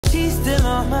still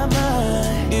on my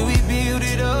mind. And we build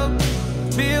it up,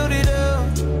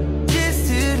 just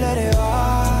to let it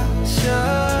wash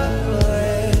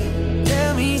away.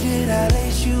 Tell me, did I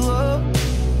lace you up,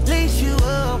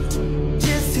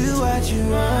 just to watch you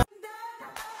run?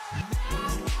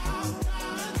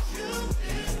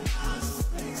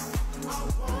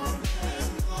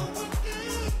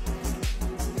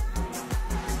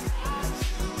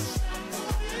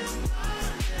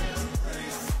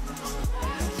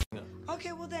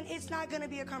 Okay, well then it's not gonna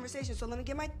be a conversation. So let me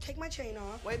take my chain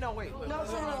off. Wait, no. No,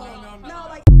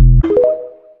 like.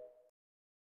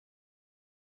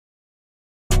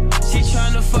 She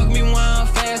tryna fuck me while I'm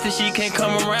fast, and she can't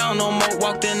come around no more.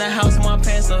 Walked in the house, my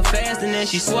pants unfast, and then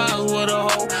she swallows with a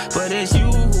hoe. But it's you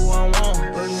who I want.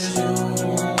 But it's you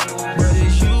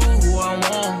who I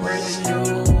want. But it's you.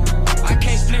 I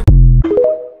can't split.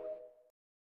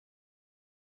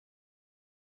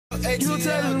 You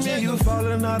telling me you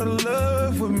falling out of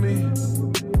love with me.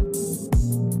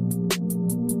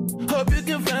 Hope you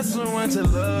can find someone to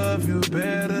love you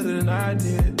better than I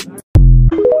did. You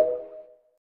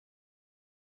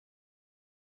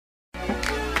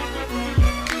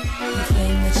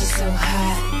claim that you're so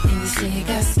hot, and you say you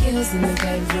got skills in the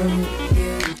bedroom. You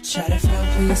try to front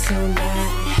when you're so not.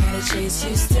 Had a chase,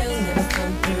 you still never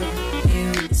come through.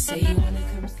 You say you wanna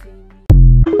come see me.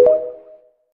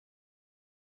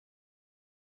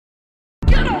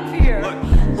 Get up here!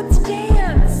 Let's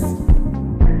dance!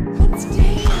 Let's dance!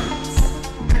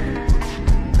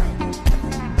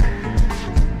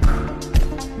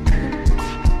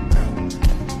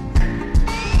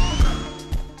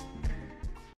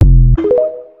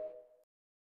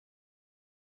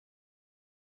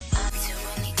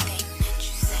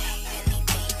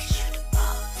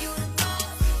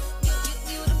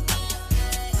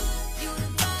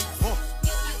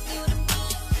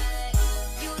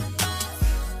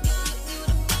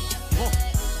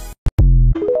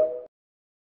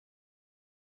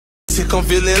 I'm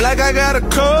feeling like I got a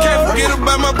cold. Can't forget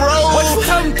about my bro. What you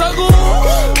tell him, Thuggle?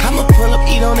 I'ma pull up,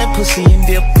 eat on that pussy and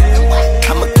dip.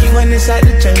 I'ma keep one inside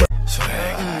the chamber.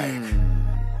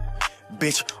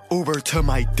 Bitch, Uber to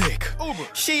my dick. Uber.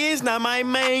 She is not my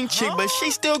main chick, but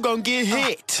she still gon' get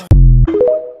hit.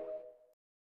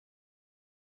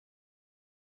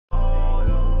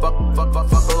 Fuck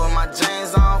her with my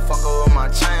jeans on, fuck her with my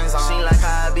chains on. She like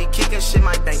how I be kicking shit,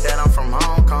 might think that I'm from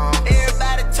Hong Kong.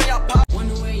 Everybody tell your pop.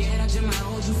 Wonder where you at, I just might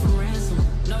hold you for ransom.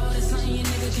 Lord, it's something you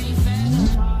nigga can't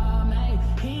fathom. Oh, man,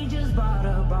 he just bought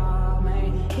a ball,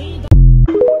 man.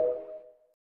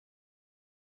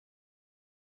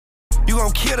 You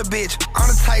gon' kill a bitch. On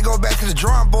the tight, go back to the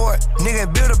drawing board.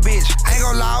 Nigga, build a bitch. I ain't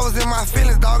gon' lie, I was in my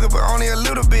feelings, dog, but only a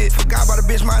little bit. Forgot about a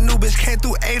bitch, my new bitch came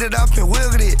through, ate it up and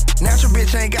wiggled it. Natural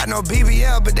bitch ain't got no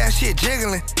BBL, but that shit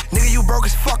jiggling. Nigga, you broke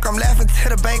as fuck, I'm laughing to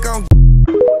the bank on.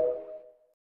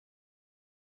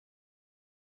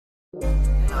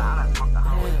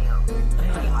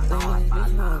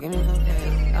 Give me some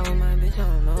cash. I want my bitch, I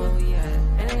don't know where we at.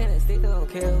 And I gotta stick, I don't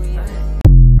care where we at.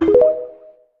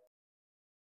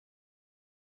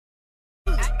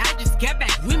 I just got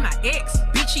back with my ex.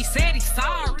 Bitch, he said he's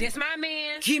sorry. That's my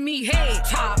man. Give me head.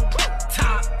 Top.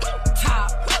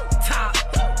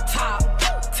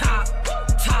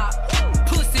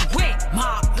 Pussy wet.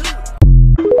 Mop.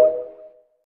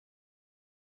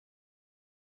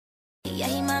 Yeah,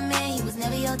 he my man, he was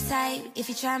never your type. If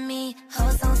you try me,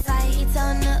 hoes on sight. He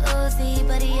told him to Uzi,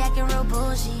 but he acting real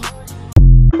bullshit.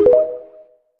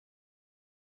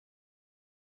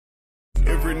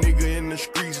 Every nigga in the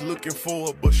streets looking for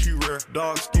her, but she rare.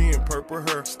 Dark skin, purple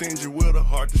hair, stingy with a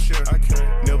heart to share. I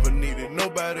can't never needed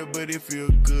nobody, but it feel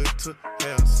good to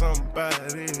have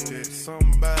somebody.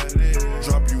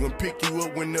 Drop you and pick you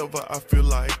up whenever I feel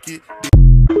like it.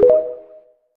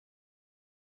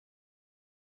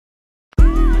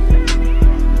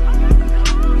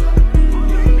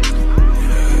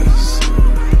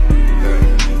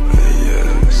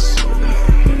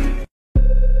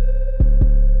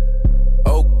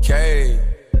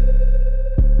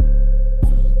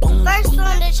 First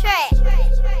on the track.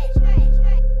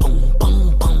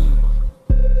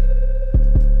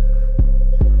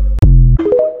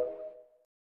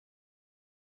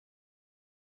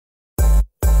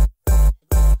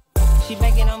 She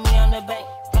banking on me on the bank.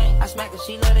 I smack her,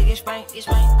 she love to get spanked.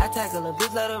 I tackle her,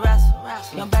 bitch love to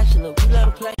wrestle. Young bachelor, we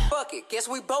love to play. Fuck it, guess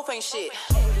we both ain't shit.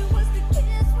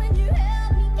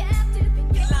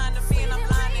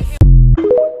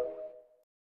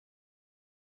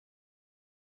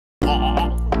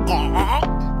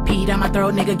 Pee down my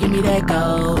throat, nigga, give me that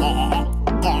gold.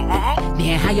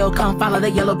 Then how yo come follow the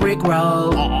yellow brick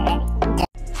road?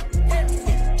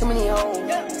 Too many hoes.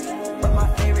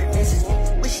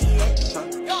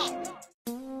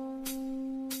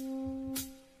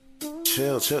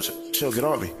 chill, get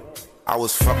on me. I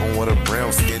was fucking with a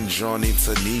brown skin Johnny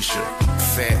Tanisha.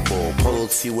 Fat ball, polo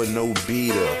tee with no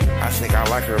beater. I think I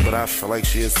like her, but I feel like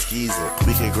she a skeezer.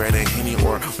 We can grab a Henny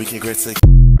or we can grab tequila.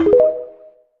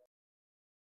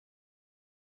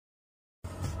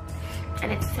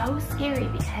 And it's so scary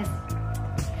because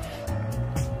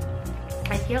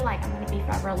I feel like I'm gonna be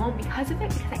forever alone because of it,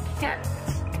 because I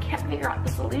can't figure out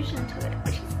the solution to it,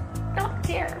 which is not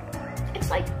fair. It's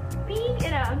like being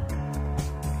in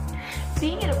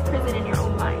a prison in your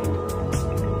own mind.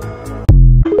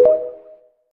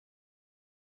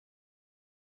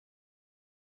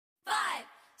 Five,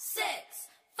 six,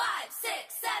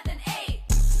 seven, eight.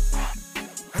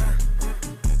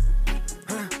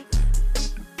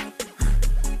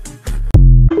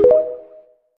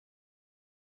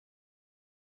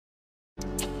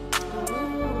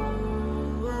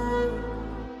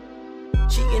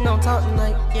 She getting on top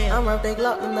tonight, yeah. I'm out that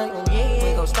Glock tonight, yeah.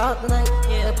 We gon' start tonight,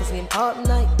 yeah. That pussy getting hard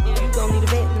tonight, yeah. You gon' need a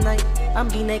vet tonight. I'm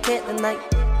beating that cat tonight.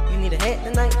 You need a hat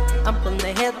tonight. I'm pulling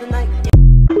that hat tonight, yeah.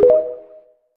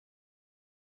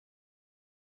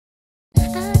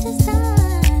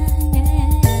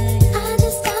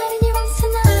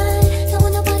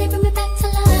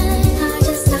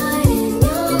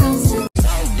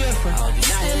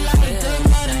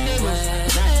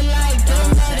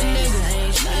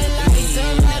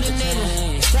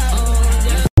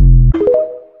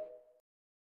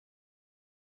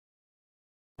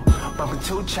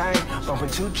 Bumpin'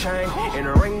 two chain, in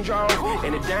a Range Rover,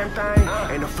 in a damn thing,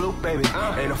 ain't a fluke, baby,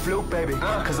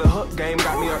 cause the hook game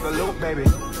got me out the loop, baby.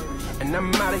 And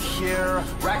I'm out of here,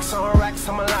 racks on racks,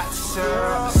 I'm a lot,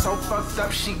 sir. So fucked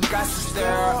up, she got to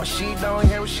stare, but she don't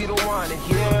hear what she don't wanna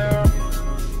hear.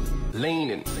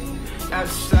 Leaning,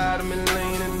 outside of me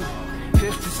leaning,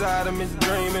 50 side of me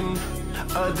dreaming,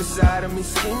 other side of me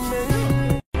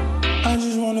scheming. I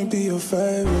just wanna be your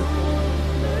favorite.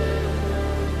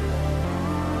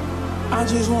 I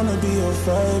just wanna be your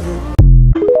favorite.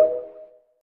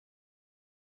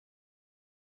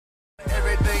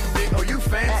 Everything big, oh you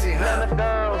fancy, huh?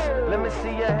 Girls, let me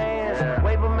see your hands.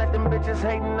 Wave them at them bitches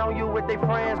hating on you with their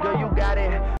friends. Girl, you got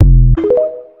it.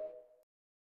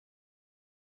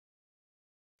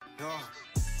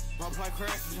 Don't play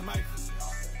crash in Jamaica.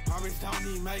 My bitch don't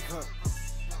need makeup.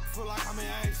 Feel like I'm in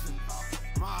action.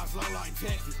 My eyes low like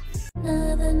Jackie.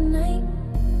 Another night.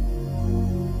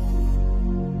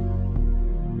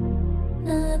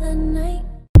 Another night.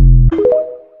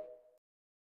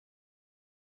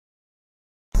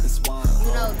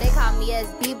 You know, they call me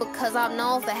SB because I'm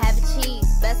known for having cheese.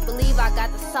 Best believe I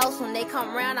got the sauce. When they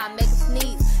come around, I make them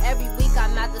sneeze. Every week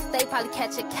I'm out the state, probably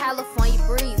catch a California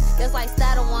breeze. Just like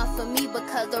Statin' one for me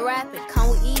because the rapping come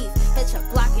with ease. Hit your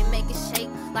block and make it shake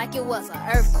like it was an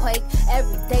earthquake.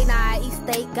 Every day now I eat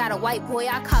steak. Got a white boy,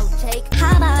 I call him Jake.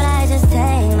 How about I just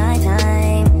take my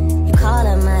time? You call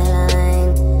up my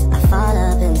line, I fall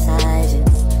up inside you.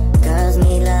 Girls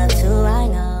need love too, I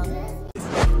know.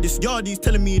 This yardie's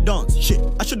telling me dance. Shit,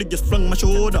 I should've just flung my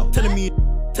shoulder. Telling me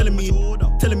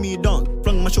dance.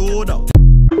 Flung my shoulder.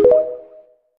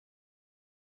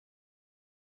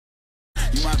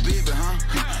 You my baby,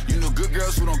 huh? You know good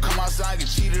girls who don't come outside get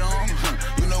cheated on.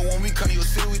 You know when we come to your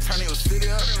city, we turn your city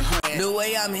up. The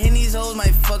way I'm hitting these hoes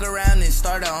might fuck around and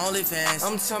start her OnlyFans.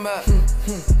 I'm talking about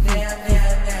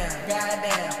damn,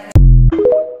 goddamn.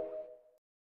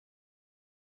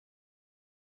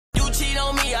 You cheat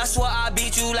on me, I swear I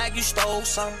beat you like you stole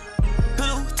something.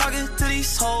 Pillow talking to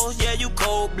these hoes, yeah, you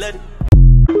cold-blooded.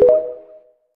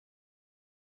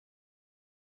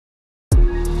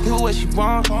 Get what she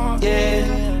want, yeah.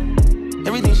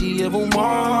 Everything she ever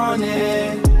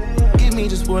wanted. Give me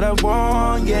just what I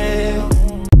want, yeah.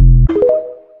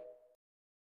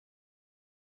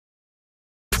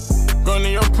 Gun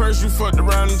in your purse, you fucked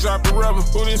around and dropped a rubber.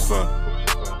 Who this for?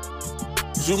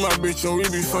 You my bitch and we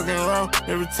be fucking around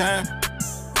every time.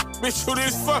 Bitch, who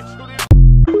this for?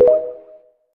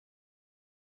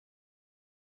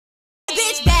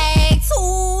 Bitch, back to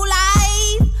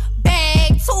life, back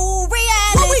to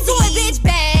reality. What we doing, bitch?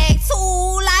 Back to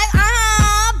life,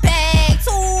 back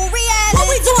to reality. What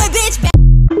we doing, bitch? Back.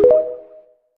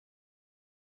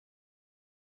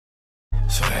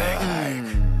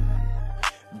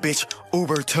 Bitch,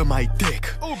 Uber to my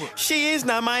dick. Uber. She is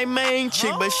not my main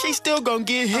chick, but she still gon'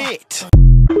 get hit.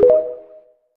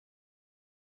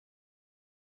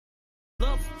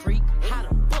 Love freak, how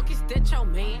the fuck is that your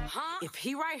man? If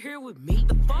he right here with me,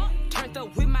 the fuck turned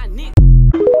up with my nigga.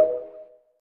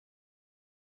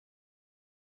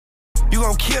 You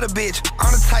gon' kill a bitch.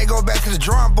 On the tight, go back to the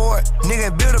drawing board.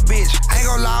 Nigga build a bitch. I ain't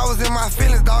gonna lie, I was in my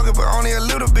feelings, dog, but only a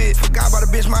little bit. Forgot about a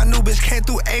bitch, my new bitch came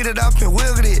through, ate it up and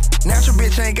wiggled it. Natural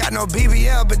bitch ain't got no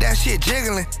BBL, but that shit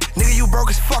jiggling. Nigga, you broke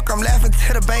as fuck, I'm laughing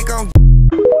to the bank on.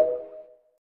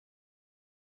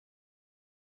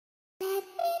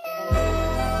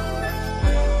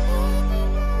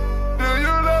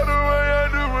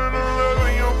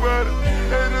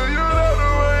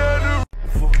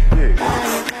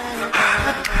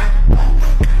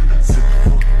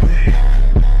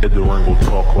 The one go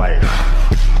talk like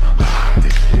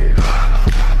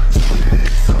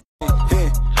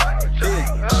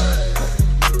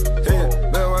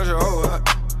better watch your whole eye.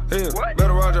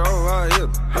 Better watch your whole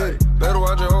eye. Better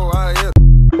watch your whole eye.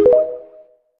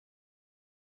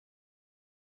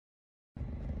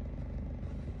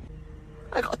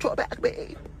 I got your back,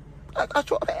 babe. I got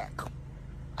your back.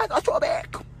 I got your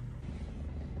back.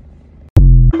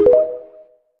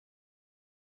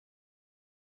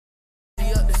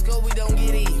 We don't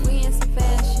get in. We in some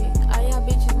fast shit. All y'all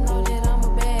bitches know that I'm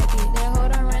a bad bitch. That hoe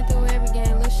done ran through every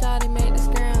game. Lil' shawty made the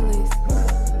scram list.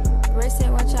 Ray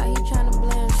said, watch out, he tryna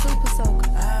blend super soaker.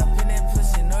 I hop in that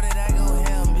pussy, know that I go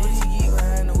ham. Bitch, you get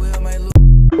behind the wheel, my little.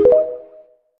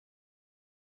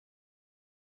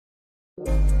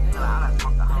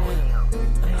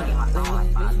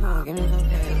 Give me some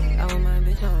cash. I want my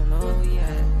bitch, I don't know where we at.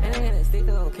 And I'm gonna stick, I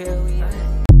don't care where we at.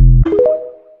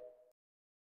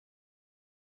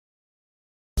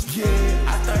 Yeah, I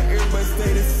thought everybody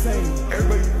stay the same.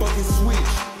 Everybody fucking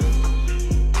switch.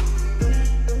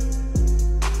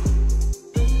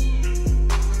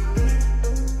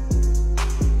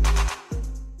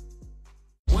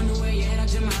 Wonder where you at, I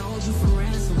just might hold you for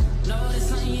ransom. Know it's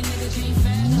something you nigga can't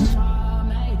fathom. Ball,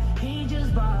 man. He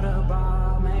just bought a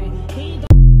ball, man. He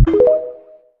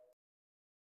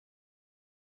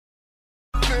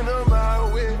In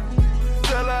my way,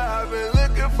 tell her I've been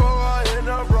looking for her in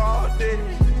a broad day.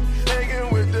 Hanging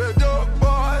with the dope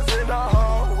boys in the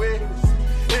hallways.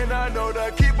 And I know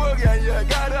the keeper, yeah, you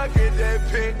gotta get that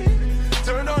pay.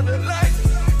 Turn on the lights,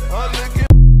 I'm looking.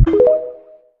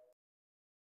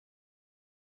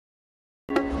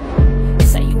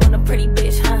 Say you want a pretty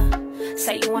bitch, huh?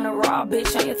 Say you want a raw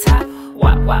bitch on your top.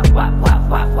 Wah, wah, wah, wah,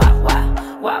 wah, wah, wah.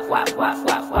 Wah, wah, wah,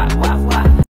 wah, wah, wah, wah.